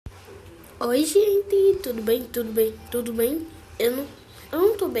Oi, gente, tudo bem? Tudo bem? Tudo bem? Eu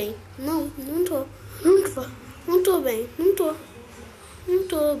não tô bem. Não tô. Não tô bem. Não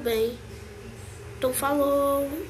tô bem. Então falou.